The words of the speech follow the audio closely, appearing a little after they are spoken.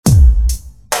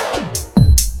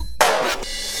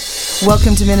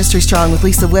Welcome to Ministry Strong with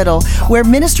Lisa Whittle, where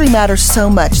ministry matters so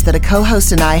much that a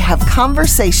co-host and I have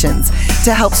conversations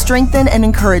to help strengthen and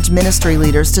encourage ministry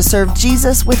leaders to serve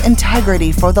Jesus with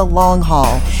integrity for the long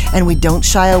haul. And we don't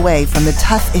shy away from the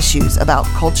tough issues about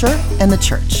culture and the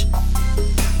church.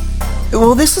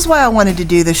 Well, this is why I wanted to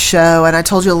do this show, and I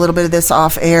told you a little bit of this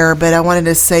off air, but I wanted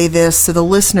to say this so the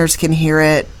listeners can hear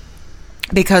it,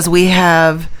 because we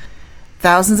have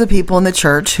thousands of people in the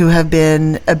church who have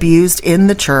been abused in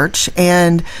the church,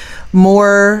 and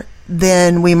more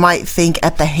than we might think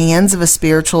at the hands of a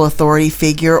spiritual authority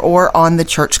figure or on the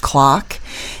church clock.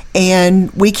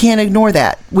 And we can't ignore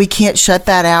that. We can't shut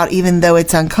that out, even though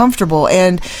it's uncomfortable.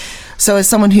 And so as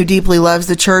someone who deeply loves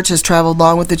the church, has traveled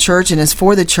along with the church, and is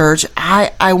for the church,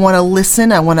 I want to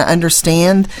listen, I want to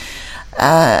understand,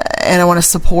 and I want to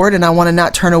support, and I want to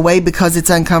not turn away because it's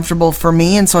uncomfortable for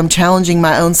me. And so I'm challenging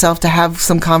my own self to have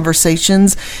some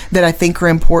conversations that I think are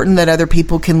important that other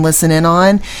people can listen in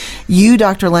on. You,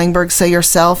 Dr. Langberg, say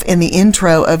yourself in the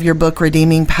intro of your book,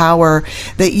 Redeeming Power,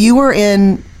 that you were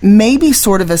in maybe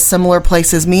sort of a similar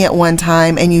place as me at one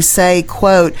time, and you say,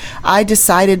 quote, "I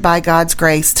decided by God's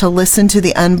grace to listen to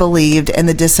the unbelieved and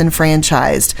the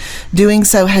disenfranchised. Doing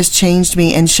so has changed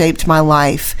me and shaped my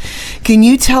life." Can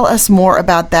you tell us more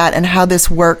about that and how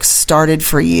this work started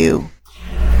for you?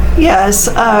 Yes,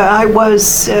 I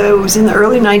was in the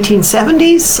early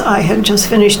 1970s. I had just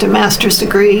finished a master's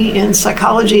degree in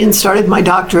psychology and started my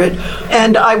doctorate,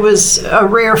 and I was a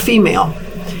rare female.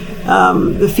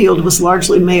 The field was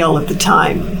largely male at the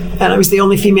time, and I was the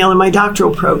only female in my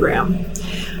doctoral program.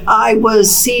 I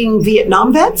was seeing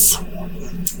Vietnam vets,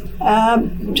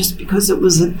 just because it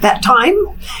was at that time,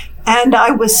 and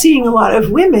I was seeing a lot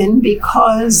of women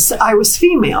because I was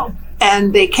female,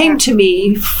 and they came to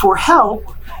me for help.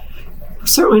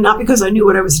 Certainly not because I knew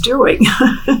what I was doing.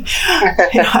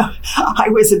 I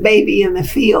was a baby in the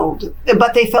field,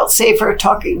 but they felt safer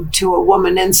talking to a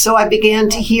woman. And so I began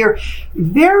to hear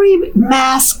very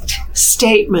masked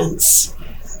statements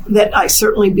that I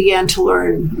certainly began to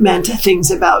learn meant things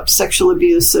about sexual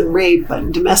abuse and rape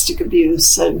and domestic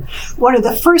abuse. And one of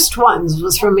the first ones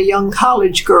was from a young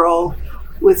college girl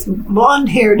with blonde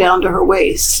hair down to her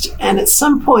waist. And at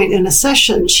some point in a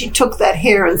session, she took that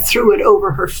hair and threw it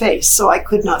over her face so I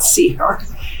could not see her.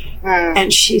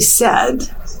 And she said,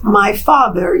 "My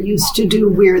father used to do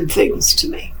weird things to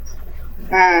me."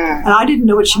 And I didn't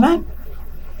know what she meant.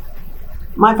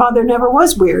 My father never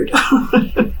was weird.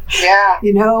 Yeah.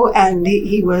 You know, and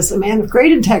he was a man of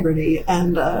great integrity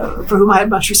and for whom I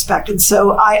had much respect. And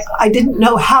so I didn't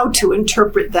know how to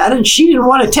interpret that, and she didn't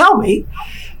want to tell me.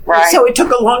 Right. So it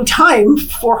took a long time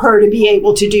for her to be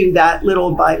able to do that little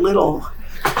by little.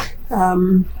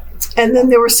 And then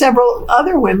there were several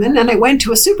other women, and I went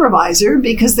to a supervisor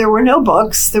because there were no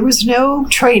books, there was no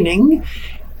training.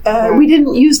 We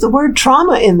didn't use the word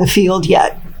trauma in the field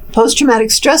yet.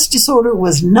 Post-traumatic stress disorder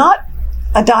was not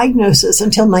a diagnosis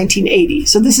until 1980.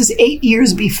 So this is 8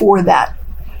 years before that.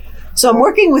 So I'm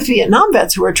working with Vietnam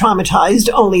vets who are traumatized,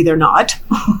 only they're not.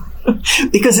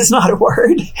 Because it's not a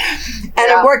word.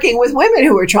 And I'm working with women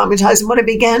who are traumatized. And what I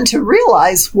began to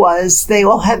realize was they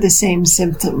all had the same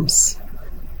symptoms.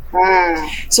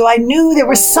 So I knew there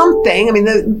was something. I mean,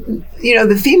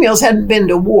 the females hadn't been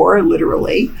to war,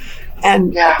 literally.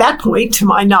 And at that point, to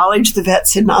my knowledge, the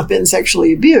vets had not been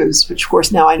sexually abused, which, of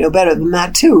course, now I know better than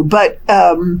that, too. But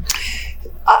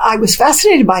I was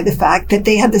fascinated by the fact that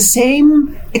they had the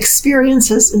same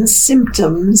experiences and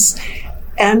symptoms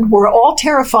and were all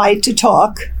terrified to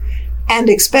talk and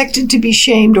expected to be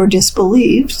shamed or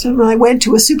disbelieved. And I went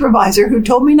to a supervisor who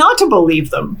told me not to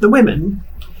believe them, the women,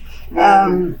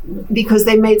 because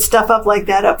they made stuff up like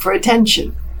that up for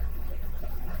attention.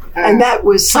 And that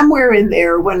was somewhere in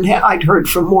there when I'd heard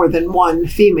from more than one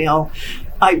female.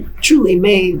 I truly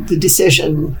made the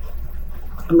decision,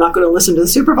 I'm not going to listen to the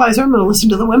supervisor, I'm going to listen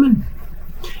to the women.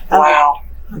 Wow.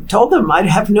 I told them, I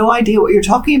have no idea what you're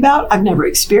talking about. I've never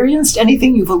experienced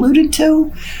anything you've alluded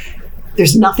to.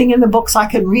 There's nothing in the books I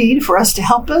can read for us to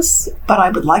help us, but I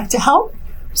would like to help.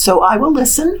 So I will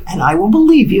listen and I will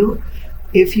believe you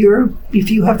if you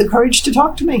have the courage to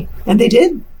talk to me. And they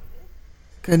did.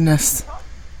 Goodness.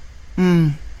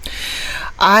 I'm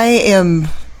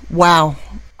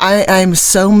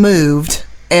so moved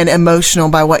and emotional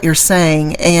by what you're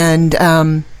saying. And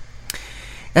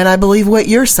I believe what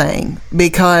you're saying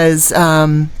because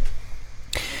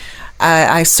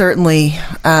I certainly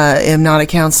am not a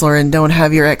counselor and don't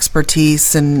have your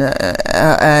expertise and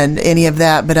any of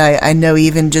that. But I know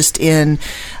even just in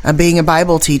being a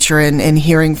Bible teacher and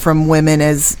hearing from women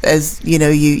as you know,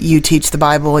 you teach the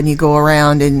Bible and you go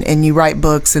around and you write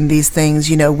books and these things,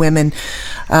 you know, women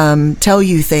tell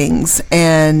you things,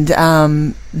 and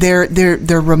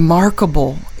they're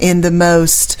remarkable in the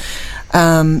most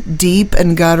deep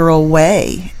and guttural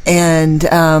way, and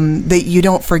that you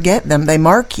don't forget them. They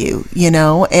mark you, you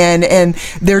know, and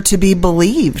they're to be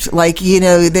believed. Like, you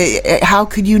know, how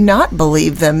could you not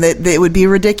believe them? That it would be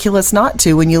ridiculous not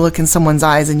to when you look in someone's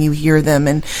eyes and you hear them,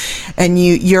 and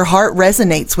your heart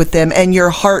resonates with them, and your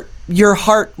heart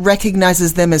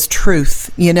recognizes them as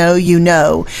truth, you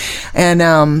know,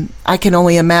 and I can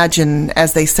only imagine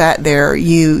as they sat there,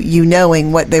 you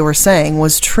knowing what they were saying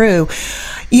was true.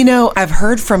 You know, I've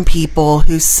heard from people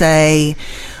who say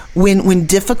when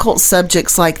difficult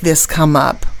subjects like this come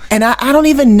up, and I don't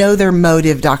even know their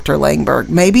motive, Dr. Langberg.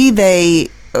 Maybe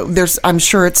I'm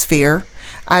sure it's fear.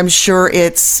 I'm sure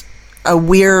it's a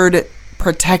weird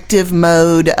protective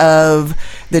mode of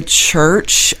the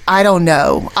church. I don't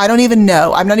know. I don't even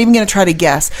know. I'm not even going to try to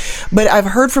guess. But I've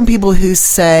heard from people who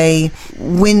say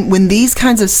when these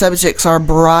kinds of subjects are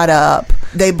brought up,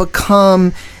 they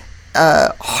become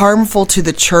harmful to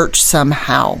the church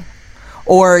somehow,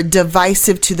 or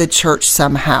divisive to the church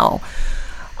somehow.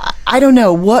 I don't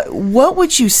know. What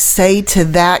would you say to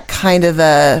that kind of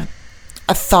a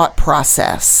thought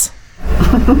process?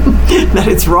 That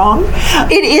it's wrong.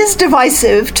 It is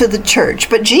divisive to the church,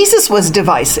 but Jesus was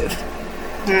divisive.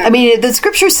 I mean, the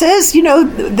scripture says, you know,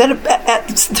 that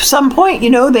at some point, you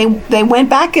know, they went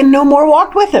back and no more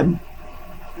walked with him.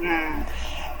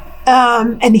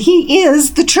 And he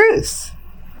is the truth.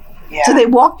 Yeah. So they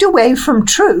walked away from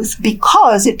truth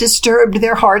because it disturbed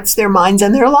their hearts, their minds,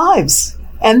 and their lives,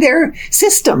 and their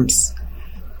systems.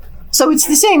 So it's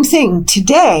the same thing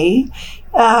today.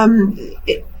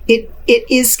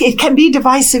 It can be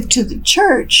divisive to the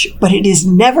church, but it is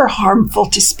never harmful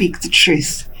to speak the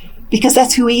truth, because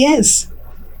that's who he is.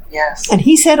 Yes. And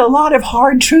he said a lot of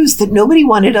hard truths that nobody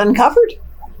wanted uncovered.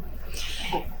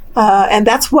 And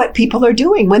that's what people are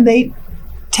doing when they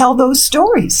tell those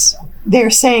stories. They're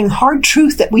saying hard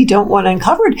truth that we don't want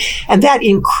uncovered. And that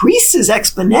increases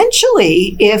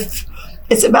exponentially if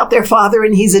it's about their father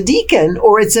and he's a deacon,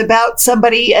 or it's about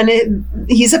somebody and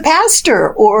he's a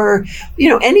pastor, or, you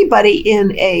know, anybody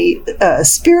in a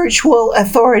spiritual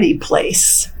authority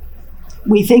place.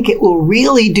 We think it will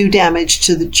really do damage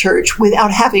to the church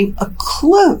without having a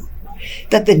clue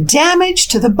that the damage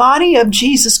to the body of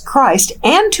Jesus Christ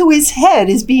and to his head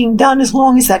is being done as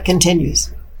long as that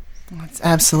continues. That's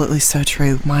absolutely so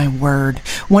true. My word.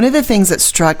 One of the things that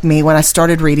struck me when I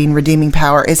started reading Redeeming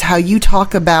Power is how you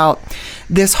talk about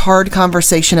this hard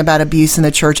conversation about abuse in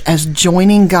the church as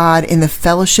joining God in the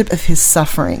fellowship of his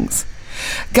sufferings.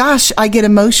 Gosh, I get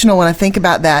emotional when I think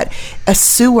about that. A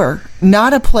sewer,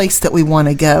 not a place that we want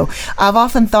to go. I've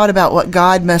often thought about what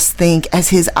God must think as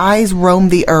his eyes roam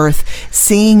the earth,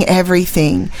 seeing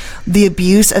everything. The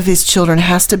abuse of his children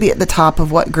has to be at the top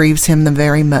of what grieves him the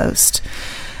very most.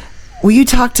 Will you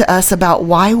talk to us about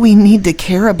why we need to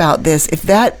care about this?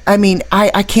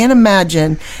 I can't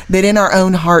imagine that in our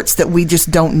own hearts that we just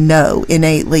don't know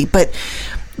innately, but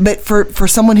for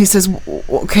someone who says,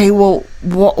 okay, well,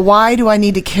 why do I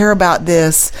need to care about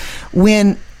this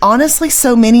when honestly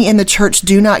so many in the church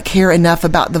do not care enough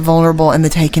about the vulnerable and the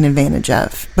taken advantage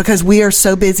of, because we are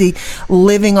so busy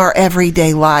living our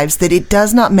everyday lives that it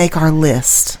does not make our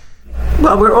list.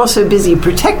 Well, we're also busy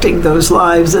protecting those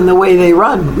lives and the way they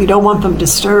run. We don't want them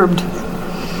disturbed.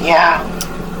 Yeah.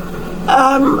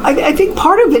 I think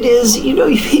part of it is, you know,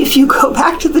 if you go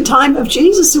back to the time of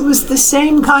Jesus, it was the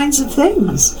same kinds of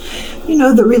things. You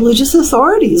know, the religious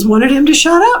authorities wanted him to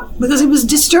shut up because he was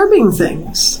disturbing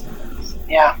things.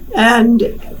 Yeah. And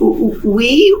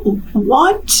we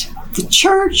want the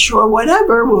church or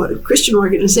whatever, Christian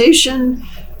organization,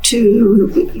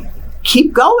 to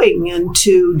keep going and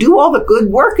to do all the good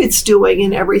work it's doing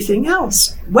and everything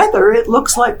else, whether it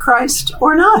looks like Christ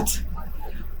or not.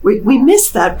 We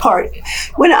miss that part.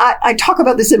 When I talk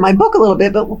about this in my book a little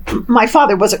bit, but my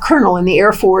father was a colonel in the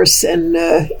Air Force and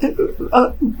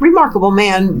a remarkable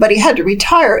man, but he had to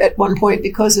retire at one point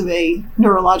because of a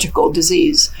neurological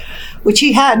disease, which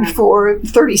he had for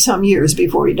 30-some years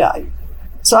before he died.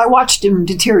 So I watched him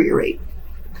deteriorate.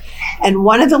 And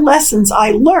one of the lessons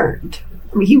I learned,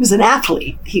 I mean, he was an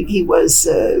athlete. He was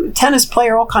a tennis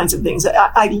player, all kinds of things.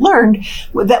 I learned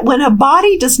that when a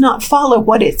body does not follow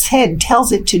what its head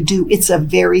tells it to do, it's a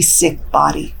very sick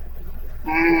body.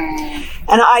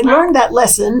 And I learned that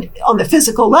lesson on the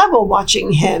physical level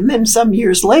watching him. And some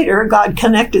years later, God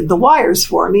connected the wires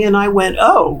for me. And I went,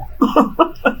 oh,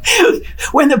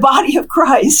 when the body of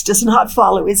Christ does not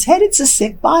follow its head, it's a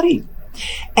sick body.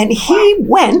 And he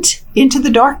went into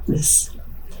the darkness.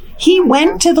 He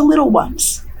went to the little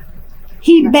ones.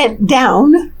 He bent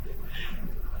down.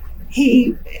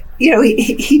 He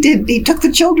took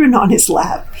the children on his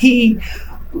lap.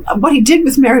 What he did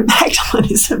with Mary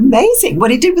Magdalene is amazing.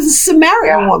 What he did with the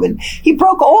Samaritan woman, he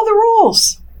broke all the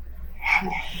rules.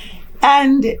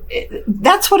 And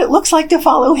that's what it looks like to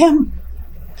follow him.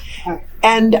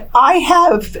 And I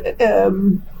have,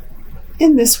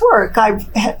 in this work, I've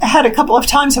had a couple of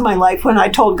times in my life when I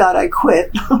told God I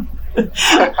quit.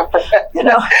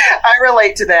 I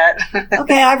relate to that.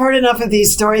 Okay, I've heard enough of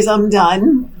these stories. I'm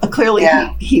done. Clearly,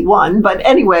 he won. But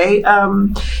anyway,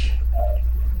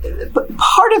 but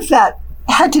part of that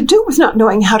had to do with not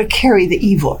knowing how to carry the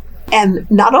evil. And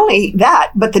not only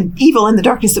that, but the evil and the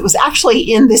darkness that was actually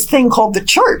in this thing called the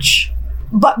church.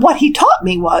 But what he taught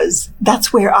me was,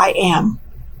 that's where I am.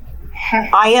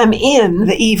 I am in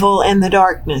the evil and the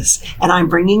darkness, and I'm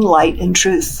bringing light and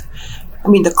truth. I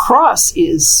mean, the cross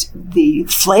is the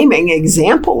flaming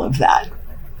example of that.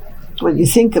 When you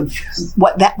think of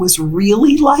what that was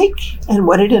really like and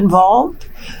what it involved.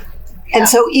 And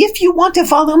so if you want to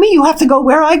follow me, you have to go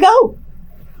where I go.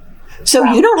 So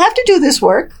you don't have to do this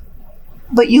work,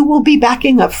 but you will be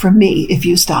backing up from me if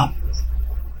you stop.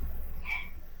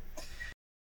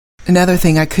 Another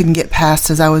thing I couldn't get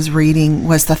past as I was reading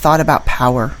was the thought about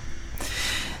power.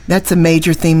 That's a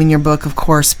major theme in your book, of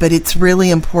course, but it's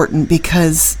really important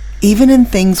because even in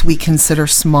things we consider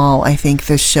small, I think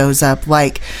this shows up,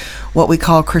 like what we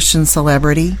call Christian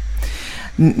celebrity.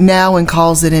 Nouwen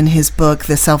calls it in his book,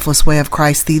 The Selfless Way of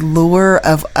Christ, the lure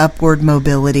of upward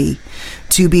mobility,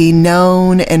 to be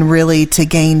known and really to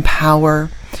gain power.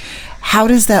 How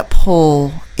does that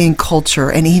pull in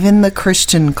culture, and even the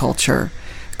Christian culture,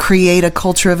 create a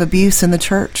culture of abuse in the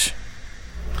church?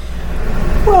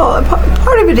 Well,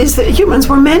 part of it is that humans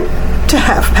were meant to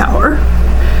have power.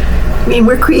 I mean,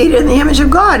 we're created in the image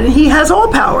of God, and he has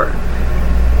all power.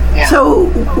 Yeah. So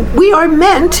we are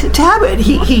meant to have it.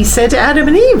 He said to Adam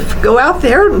and Eve, go out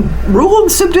there and rule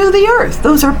and subdue the earth.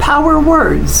 Those are power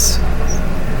words.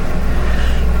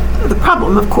 The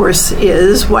problem, of course,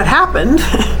 is what happened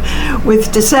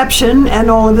with deception and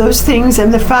all of those things,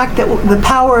 and the fact that the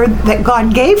power that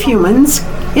God gave humans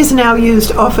is now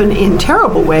used often in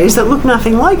terrible ways that look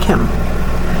nothing like him.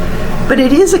 But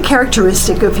it is a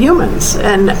characteristic of humans.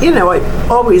 And, it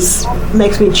always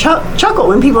makes me chuckle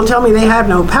when people tell me they have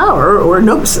no power,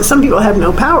 or some people have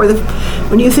no power.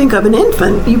 When you think of an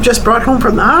infant you've just brought home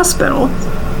from the hospital,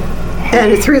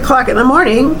 and at 3 o'clock in the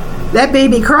morning, that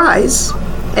baby cries,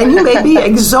 and you may be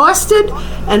exhausted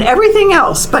and everything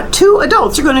else, but 2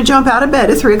 adults are going to jump out of bed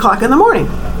at 3 o'clock in the morning.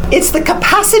 It's the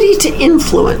capacity to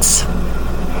influence.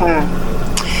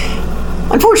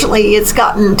 Unfortunately, it's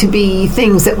gotten to be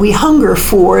things that we hunger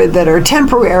for that are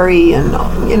temporary, and,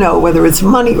 whether it's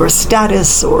money or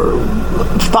status or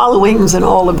followings and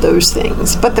all of those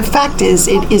things. But the fact is,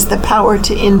 it is the power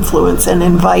to influence and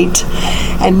invite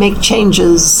and make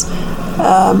changes.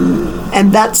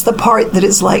 And that's the part that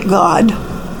is like God.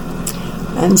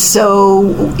 And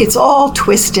so it's all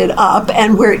twisted up,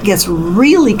 and where it gets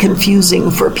really confusing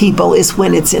for people is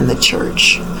when it's in the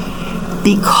church.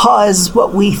 Because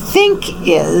what we think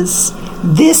is,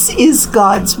 this is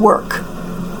God's work.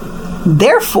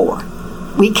 Therefore,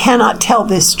 we cannot tell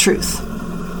this truth.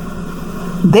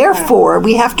 Therefore,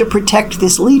 we have to protect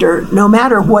this leader no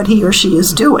matter what he or she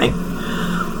is doing.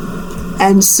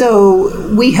 And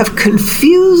so we have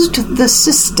confused the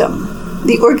system,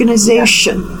 the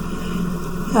organization,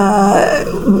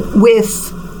 with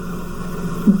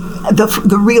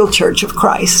the real Church of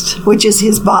Christ, which is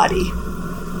his body.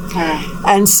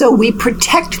 And so we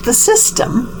protect the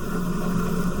system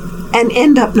and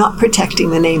end up not protecting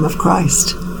the name of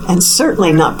Christ, and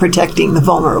certainly not protecting the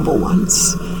vulnerable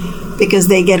ones, because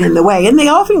they get in the way. And they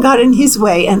often got in his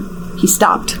way, and he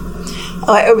stopped.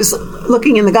 I was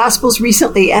looking in the Gospels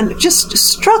recently and just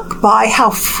struck by how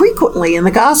frequently in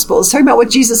the Gospels, talking about what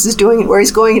Jesus is doing and where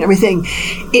he's going and everything,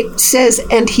 it says,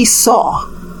 and he saw.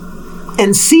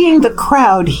 And seeing the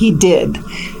crowd, he did.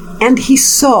 And he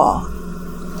saw.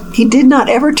 He did not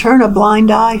ever turn a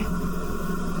blind eye.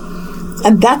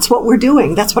 And that's what we're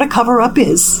doing. That's what a cover-up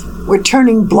is. We're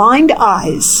turning blind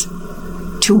eyes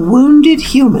to wounded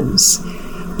humans,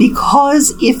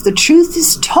 because if the truth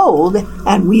is told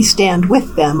and we stand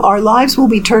with them, our lives will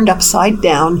be turned upside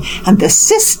down, and the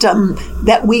system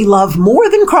that we love more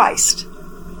than Christ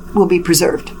will be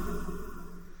preserved.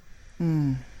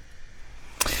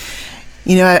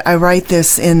 You know, I write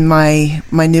this in my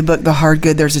new book, The Hard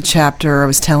Good. There's a chapter I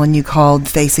was telling you called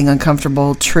Facing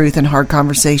Uncomfortable Truth and Hard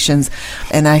Conversations.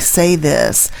 And I say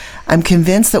this, I'm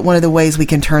convinced that one of the ways we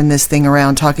can turn this thing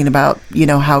around, talking about, you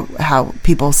know, how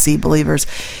people see believers,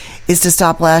 is to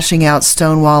stop lashing out,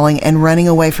 stonewalling, and running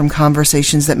away from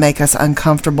conversations that make us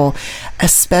uncomfortable,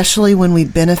 especially when we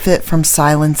benefit from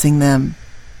silencing them.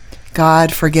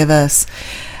 God, forgive us.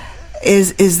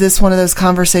 Is this one of those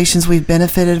conversations we've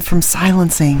benefited from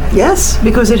silencing? Yes,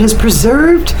 because it has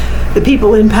preserved the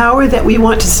people in power that we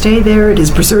want to stay there. It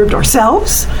has preserved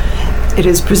ourselves. It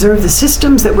has preserved the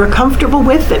systems that we're comfortable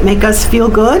with that make us feel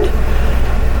good.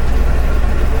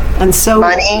 And so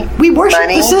we worship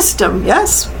the system,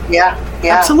 yes. Yeah.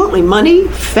 Absolutely. Money,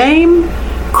 fame,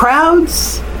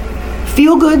 crowds,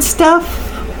 feel-good stuff.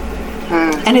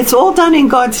 And it's all done in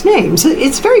God's name. So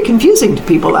it's very confusing to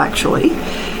people, actually.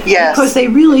 Yes. Because they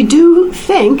really do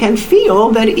think and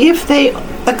feel that if they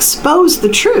expose the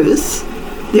truth,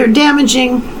 they're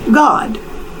damaging God.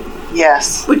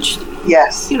 Yes. Which,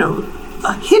 yes, you know,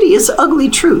 a hideous, ugly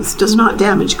truth does not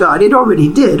damage God. It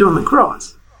already did on the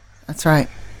cross. That's right.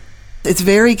 It's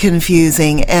very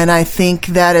confusing, and I think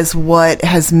that is what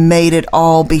has made it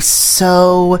all be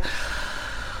so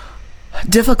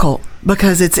difficult,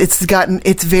 because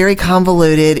it's very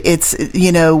convoluted. It's,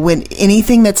 you know, when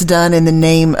anything that's done in the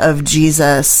name of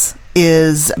Jesus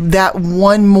is that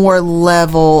one more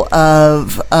level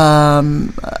of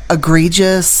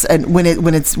egregious, and when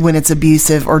it's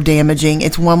abusive or damaging,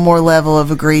 it's one more level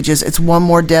of egregious. It's one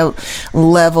more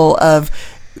level of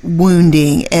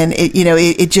wounding, and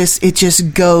it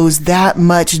just goes that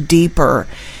much deeper.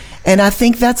 And I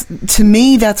think that's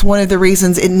one of the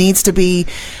reasons it needs to be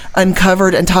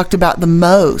uncovered and talked about the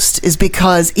most, is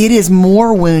because it is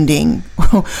more wounding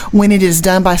when it is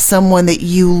done by someone that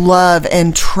you love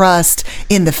and trust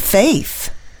in the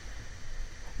faith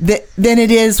than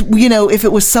it is, you know, if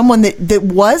it was someone that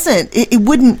wasn't. It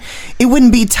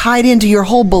wouldn't be tied into your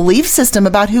whole belief system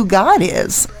about who God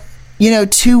is. You know,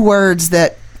 two words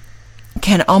that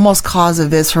can almost cause a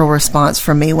visceral response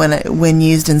from me when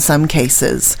used in some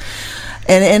cases.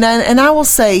 And I will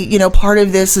say, you know, part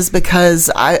of this is because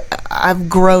I've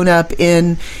grown up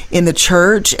in the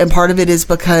church, and part of it is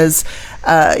because,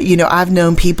 you know, I've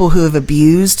known people who have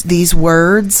abused these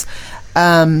words,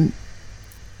 are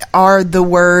the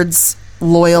words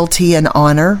loyalty and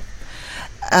honor.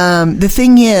 The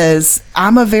thing is,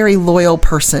 I'm a very loyal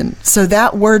person, so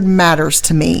that word matters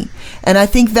to me. And I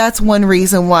think that's one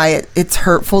reason why it's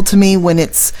hurtful to me when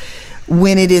it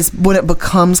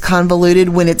becomes convoluted,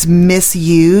 when it's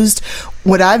misused.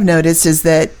 What I've noticed is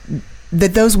that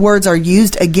those words are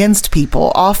used against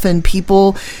people, often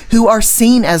people who are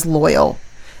seen as loyal,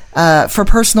 for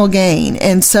personal gain.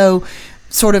 And so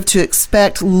sort of to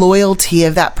expect loyalty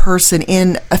of that person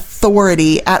in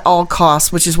authority at all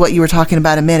costs, which is what you were talking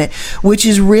about a minute, which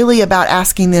is really about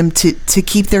asking them to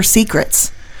keep their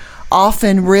secrets,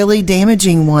 often really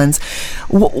damaging ones.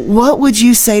 What would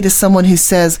you say to someone who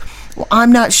says, well,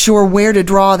 I'm not sure where to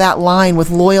draw that line with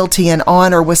loyalty and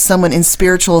honor with someone in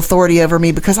spiritual authority over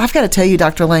me? Because I've got to tell you,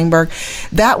 Dr. Langberg,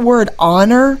 that word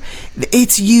honor,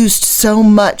 it's used so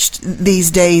much these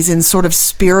days in sort of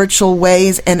spiritual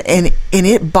ways, and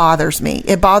it bothers me.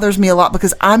 It bothers me a lot,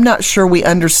 because I'm not sure we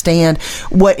understand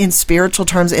what, in spiritual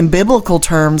terms, in biblical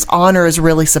terms, honor is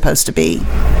really supposed to be.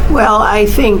 Well, I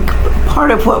think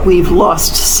part of what we've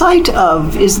lost sight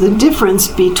of is the difference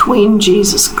between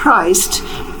Jesus Christ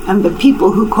and the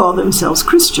people who call themselves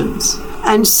Christians.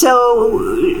 And so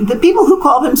the people who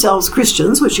call themselves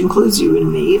Christians, which includes you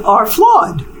and me, are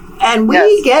flawed. And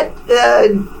we get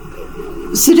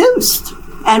seduced.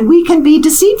 And we can be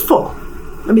deceitful.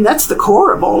 I mean, that's the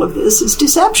core of all of this, is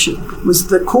deception. It was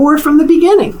the core from the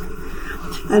beginning.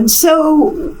 And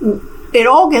so it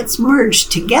all gets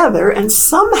merged together. And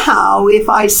somehow, if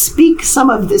I speak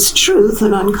some of this truth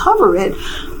and uncover it,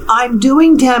 I'm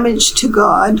doing damage to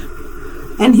God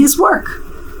and his work.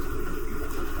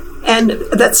 And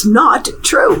that's not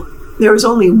true. There is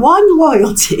only one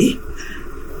loyalty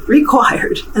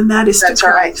required, and that is to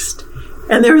Christ.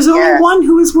 Right. And there is only one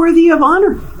who is worthy of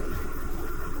honor.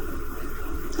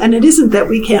 And it isn't that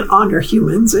we can't honor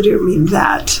humans, I don't mean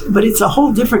that, but it's a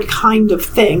whole different kind of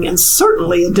thing, and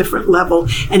certainly a different level,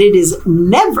 and it is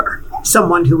never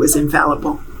someone who is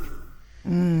infallible.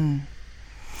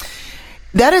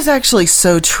 That is actually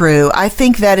so true. I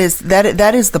think that is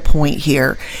the point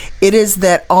here. It is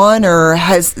that honor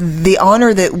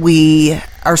that we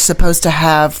are supposed to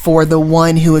have for the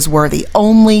one who is worthy.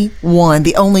 Only one,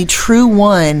 the only true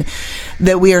one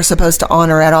that we are supposed to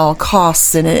honor at all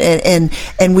costs,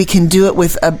 and we can do it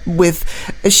with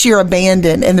a sheer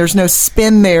abandon, and there's no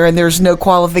spin there, and there's no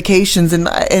qualifications, and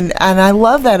I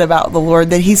love that about the Lord,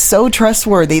 that He's so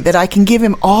trustworthy that I can give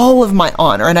Him all of my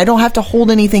honor, and I don't have to hold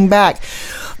anything back.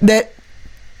 That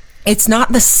it's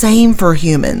not the same for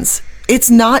humans. It's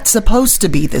not supposed to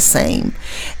be the same,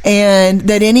 and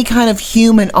that any kind of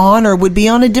human honor would be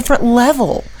on a different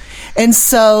level. And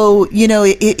so,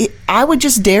 I would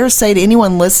just dare say to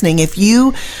anyone listening, if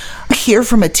you hear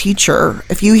from a teacher,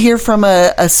 if you hear from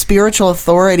a spiritual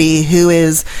authority who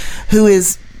is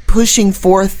pushing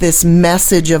forth this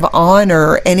message of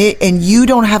honor, and you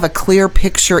don't have a clear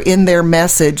picture in their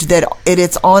message that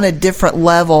it's on a different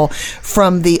level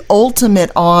from the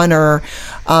ultimate honor,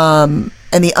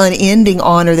 and the unending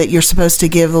honor that you're supposed to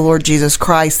give the Lord Jesus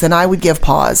Christ, then I would give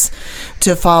pause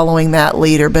to following that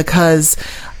leader, because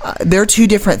they're two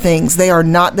different things. They are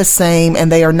not the same,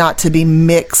 and they are not to be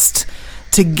mixed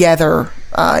together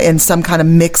in some kind of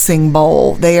mixing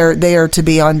bowl. They are to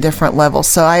be on different levels.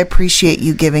 So I appreciate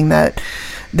you giving that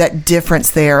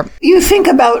difference there. You think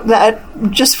about that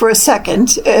just for a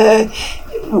second.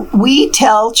 We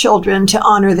tell children to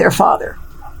honor their father,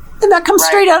 and that comes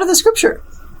straight out of the Scripture.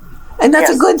 And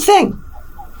that's a good thing.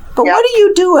 But what do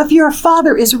you do if your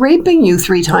father is raping you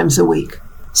 3 times a week?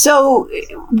 So,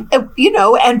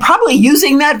 and probably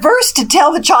using that verse to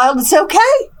tell the child it's okay.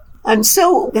 And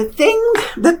so the thing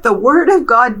that the Word of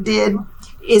God did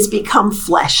is become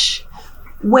flesh.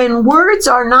 When words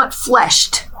are not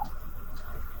fleshed,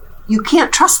 you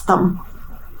can't trust them.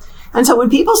 And so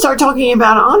when people start talking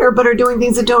about honor but are doing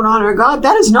things that don't honor God,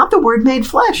 that is not the Word made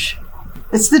flesh.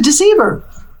 It's the deceiver.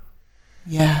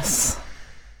 Yes.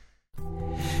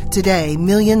 Today,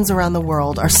 millions around the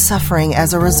world are suffering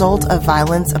as a result of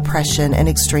violence, oppression, and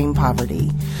extreme poverty.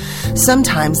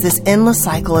 Sometimes this endless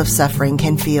cycle of suffering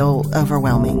can feel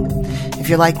overwhelming. If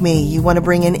you're like me, you want to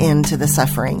bring an end to the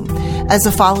suffering. As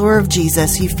a follower of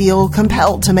Jesus, you feel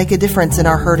compelled to make a difference in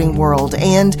our hurting world,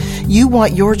 and you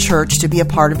want your church to be a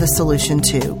part of the solution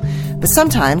too. But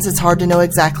sometimes it's hard to know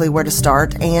exactly where to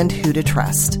start and who to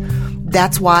trust.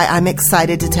 That's why I'm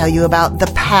excited to tell you about The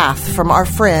Path from our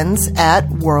friends at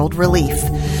World Relief.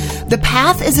 The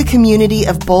Path is a community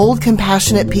of bold,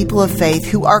 compassionate people of faith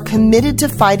who are committed to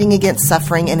fighting against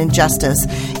suffering and injustice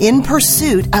in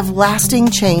pursuit of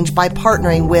lasting change by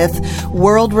partnering with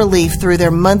World Relief through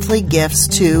their monthly gifts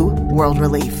to World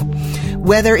Relief.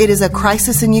 Whether it is a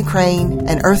crisis in Ukraine,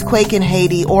 an earthquake in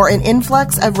Haiti, or an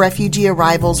influx of refugee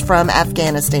arrivals from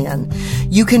Afghanistan,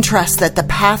 you can trust that the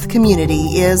Path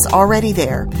community is already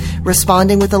there,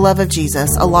 responding with the love of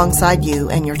Jesus alongside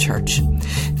you and your church.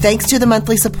 Thanks to the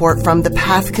monthly support from the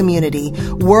Path community,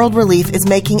 World Relief is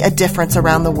making a difference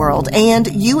around the world,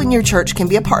 and you and your church can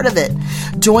be a part of it.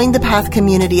 Join the Path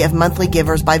community of monthly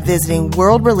givers by visiting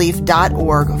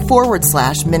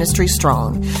worldrelief.org/ministry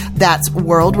strong. That's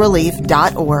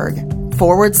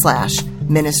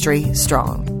worldrelief.org/ministry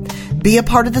strong. Be a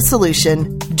part of the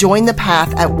solution. Join the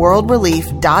Path at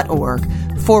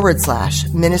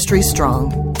worldrelief.org/ministry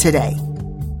strong today.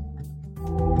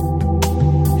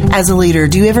 As a leader,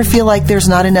 do you ever feel like there's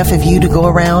not enough of you to go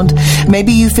around?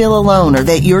 Maybe you feel alone, or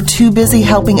that you're too busy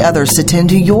helping others to tend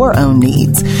to your own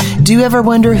needs. Do you ever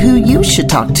wonder who you should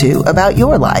talk to about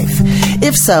your life?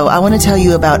 If so, I want to tell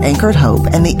you about Anchored Hope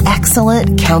and the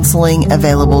excellent counseling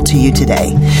available to you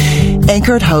today.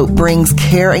 Anchored Hope brings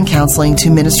care and counseling to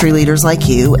ministry leaders like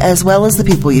you, as well as the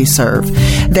people you serve.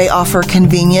 They offer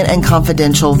convenient and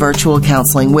confidential virtual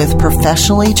counseling with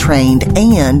professionally trained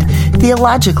and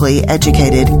theologically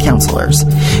educated counselors.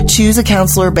 Choose a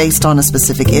counselor based on a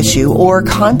specific issue, or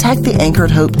contact the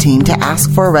Anchored Hope team to ask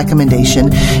for a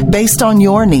recommendation based on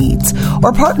your needs,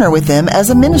 or partner with them as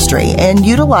a ministry and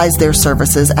utilize their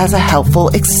services as a helpful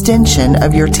extension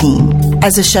of your team.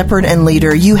 As a shepherd and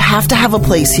leader, you have to have a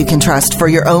place you can trust for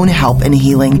your own help and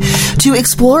healing. To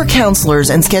explore counselors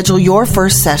and schedule your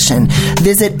first session,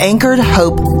 visit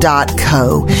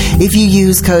anchoredhope.co. If you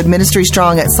use code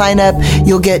MinistryStrong at sign up,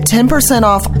 you'll get 10%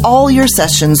 off all your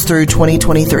sessions through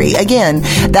 2023. Again,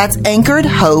 that's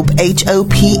anchoredhope,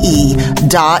 HOPE.co.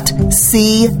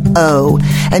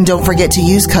 And don't forget to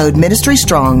use code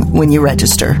MinistryStrong when you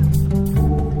register.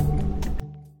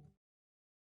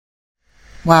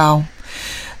 Wow.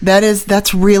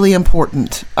 That's really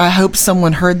important. I hope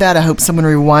someone heard that. I hope someone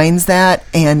rewinds that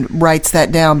and writes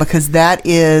that down, because that's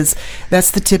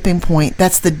the tipping point.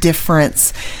 That's the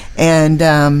difference. And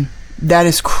that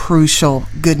is crucial,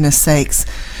 goodness sakes.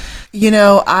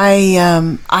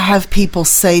 I have people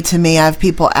say to me, I have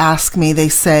people ask me, they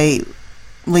say,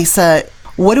 Lisa,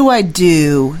 what do I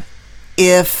do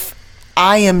if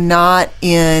I am not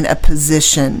in a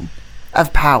position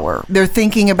of power? They're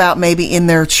thinking about maybe in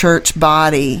their church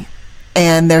body,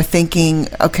 and they're thinking,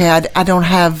 okay, I don't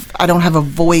have a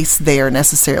voice there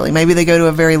necessarily. Maybe they go to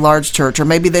a very large church, or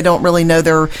maybe they don't really know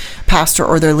their pastor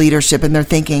or their leadership, and they're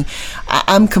thinking,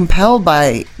 I'm compelled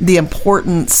by the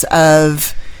importance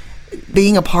of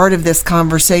being a part of this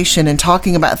conversation and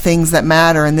talking about things that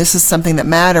matter, and this is something that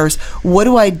matters. What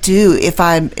do I do if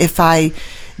I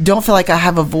don't feel like I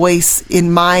have a voice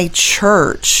in my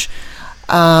church?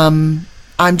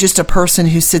 I'm just a person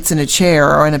who sits in a chair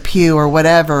or in a pew or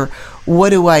whatever.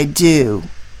 What do I do?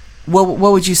 What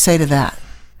would you say to that?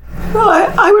 Well,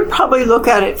 I would probably look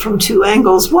at it from two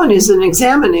angles. One is an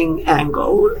examining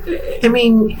angle. I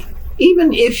mean,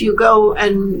 even if you go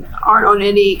and aren't on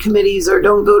any committees or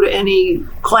don't go to any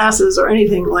classes or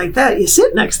anything like that, you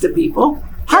sit next to people.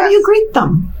 How do you greet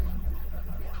them?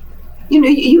 You know,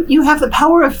 you have the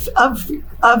power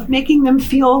of making them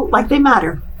feel like they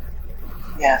matter.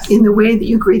 Yes. In the way that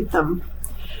you greet them.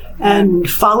 And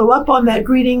follow up on that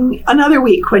greeting another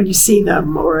week when you see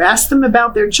them, or ask them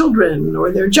about their children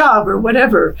or their job or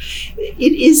whatever.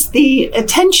 It is the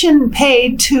attention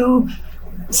paid to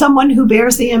someone who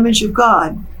bears the image of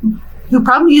God, who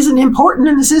probably isn't important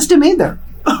in the system either.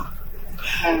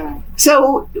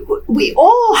 So we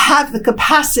all have the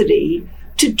capacity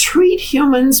to treat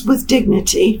humans with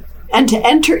dignity and to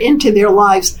enter into their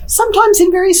lives, sometimes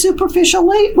in very superficial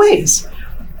ways.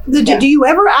 Do you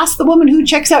ever ask the woman who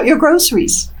checks out your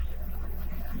groceries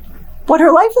what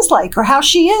her life is like, or how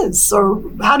she is, or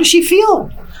how does she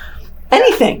feel?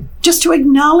 Anything, just to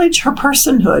acknowledge her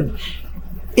personhood.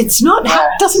 It's not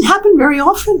doesn't happen very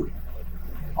often.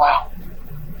 Wow.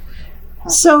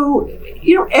 So,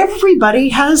 everybody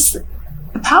has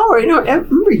power. I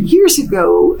remember years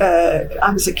ago,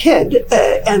 I was a kid,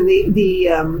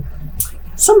 and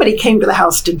somebody came to the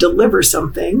house to deliver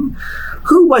something,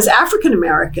 who was African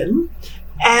American,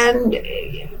 and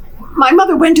my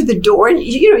mother went to the door, and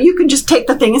you can just take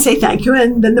the thing and say thank you,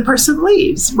 and then the person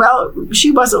leaves. Well,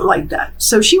 she wasn't like that,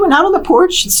 so she went out on the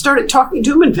porch and started talking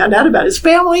to him and found out about his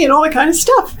family and all that kind of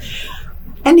stuff.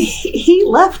 And he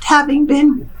left having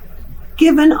been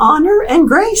given honor and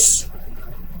grace.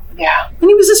 Yeah, and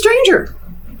he was a stranger.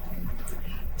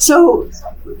 So,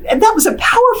 and that was a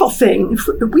powerful thing.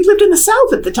 We lived in the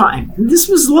South at the time. This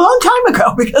was a long time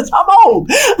ago because I'm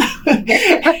old.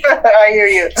 I hear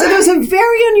you. So it was a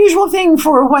very unusual thing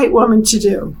for a white woman to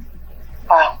do.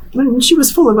 Wow. And she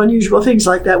was full of unusual things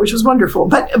like that, which was wonderful.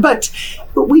 But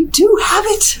we do have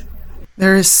it.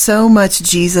 There is so much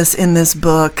Jesus in this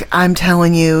book. I'm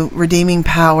telling you, Redeeming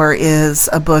Power is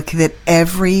a book that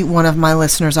every one of my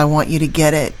listeners, I want you to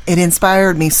get it. It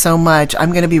inspired me so much. I'm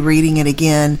going to be reading it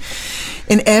again.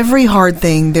 In every hard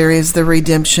thing, there is the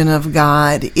redemption of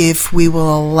God. If we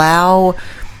will allow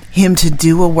Him to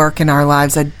do a work in our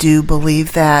lives, I do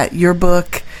believe that. Your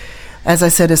book, as I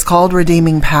said, is called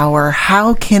Redeeming Power.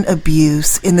 How can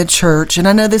abuse in the church, and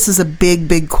I know this is a big,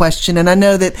 big question, and I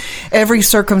know that every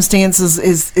circumstance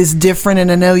is different,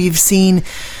 and I know you've seen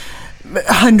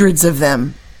hundreds of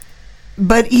them,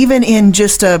 but even in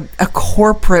just a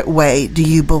corporate way, do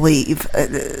you believe?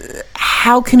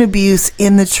 How can abuse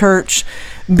in the church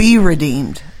be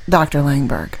redeemed, Dr.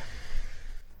 Langberg?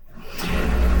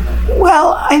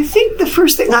 Well, I think the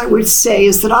first thing I would say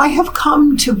is that I have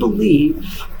come to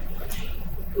believe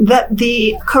that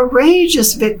the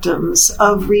courageous victims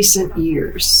of recent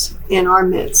years in our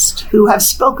midst, who have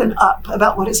spoken up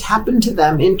about what has happened to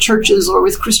them in churches or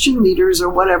with Christian leaders or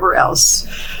whatever else,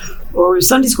 or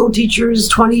Sunday school teachers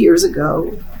 20 years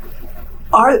ago,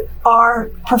 are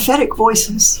prophetic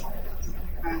voices.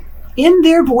 In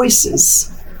their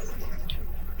voices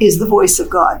is the voice of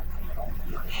God.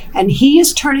 And He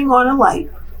is turning on a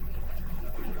light,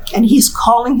 and He's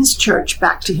calling His church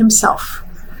back to Himself.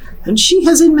 And she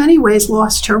has in many ways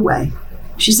lost her way.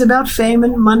 She's about fame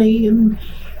and money and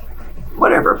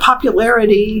whatever,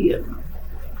 popularity and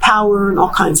power and all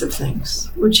kinds of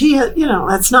things, which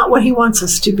that's not what He wants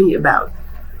us to be about.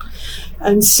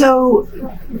 And so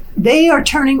they are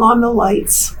turning on the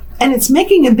lights, and it's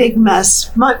making a big mess.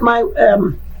 My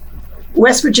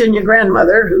West Virginia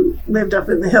grandmother, who lived up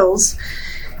in the hills,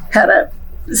 had a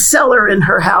cellar in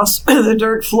her house, the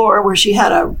dirt floor, where she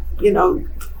had a,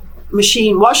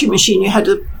 washing machine you had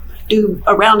to do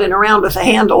around and around with a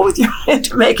handle with your hand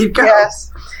to make it go.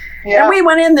 Yes. Yeah. And we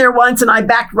went in there once, and I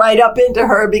backed right up into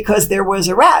her because there was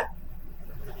a rat.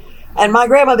 And my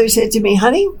grandmother said to me,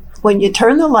 honey, when you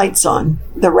turn the lights on,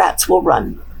 the rats will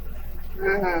run.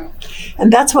 Mm-hmm.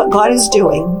 And that's what God is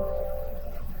doing.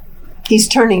 He's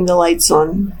turning the lights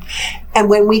on. And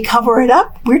when we cover it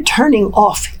up, we're turning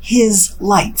off his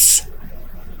lights.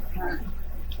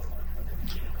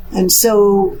 And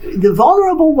so the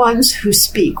vulnerable ones who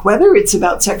speak, whether it's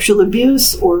about sexual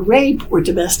abuse or rape or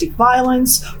domestic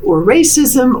violence or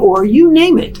racism or you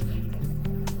name it,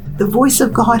 the voice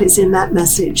of God is in that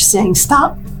message saying,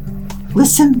 stop,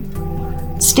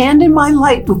 listen, stand in my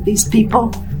light with these people.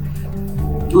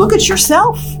 Look at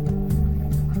yourself.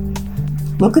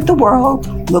 Look at the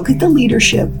world. Look at the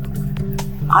leadership.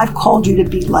 I've called you to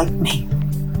be like me.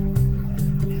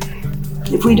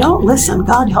 If we don't listen,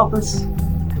 God help us.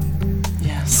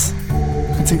 Yes,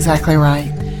 that's exactly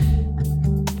right.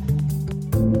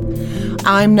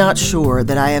 I'm not sure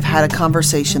that I have had a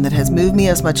conversation that has moved me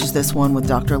as much as this one with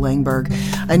Dr. Langberg.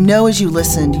 I know as you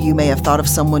listened, you may have thought of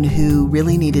someone who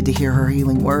really needed to hear her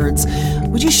healing words.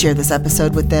 Would you share this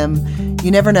episode with them? You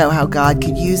never know how God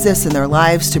could use this in their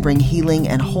lives to bring healing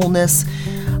and wholeness.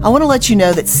 I want to let you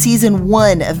know that season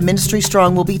 1 of Ministry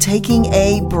Strong will be taking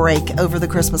a break over the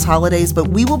Christmas holidays, but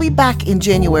we will be back in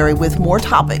January with more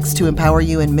topics to empower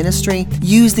you in ministry.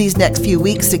 Use these next few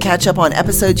weeks to catch up on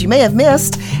episodes you may have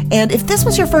missed. And if this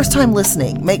was your first time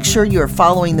listening, make sure you are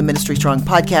following the Ministry Strong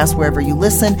podcast wherever you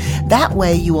listen. That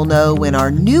way you will know when our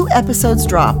new episodes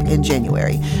drop in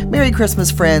January. Merry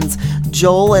Christmas, friends.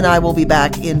 Joel and I will be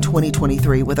back in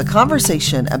 2023 with a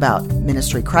conversation about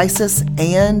ministry crisis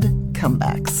and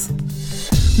comebacks.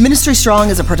 Ministry Strong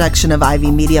is a production of Ivy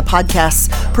Media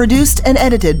Podcasts, produced and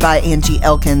edited by Angie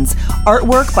Elkins.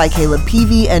 Artwork by Caleb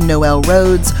Peavy and Noel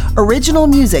Rhodes. Original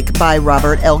music by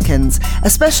Robert Elkins. A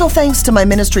special thanks to my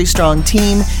Ministry Strong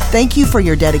team. Thank you for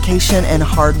your dedication and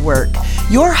hard work.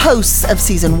 Your hosts of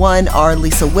Season 1 are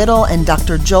Lisa Whittle and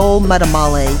Dr. Joel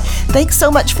Matamale. Thanks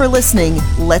so much for listening.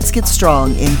 Let's get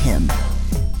strong in Him.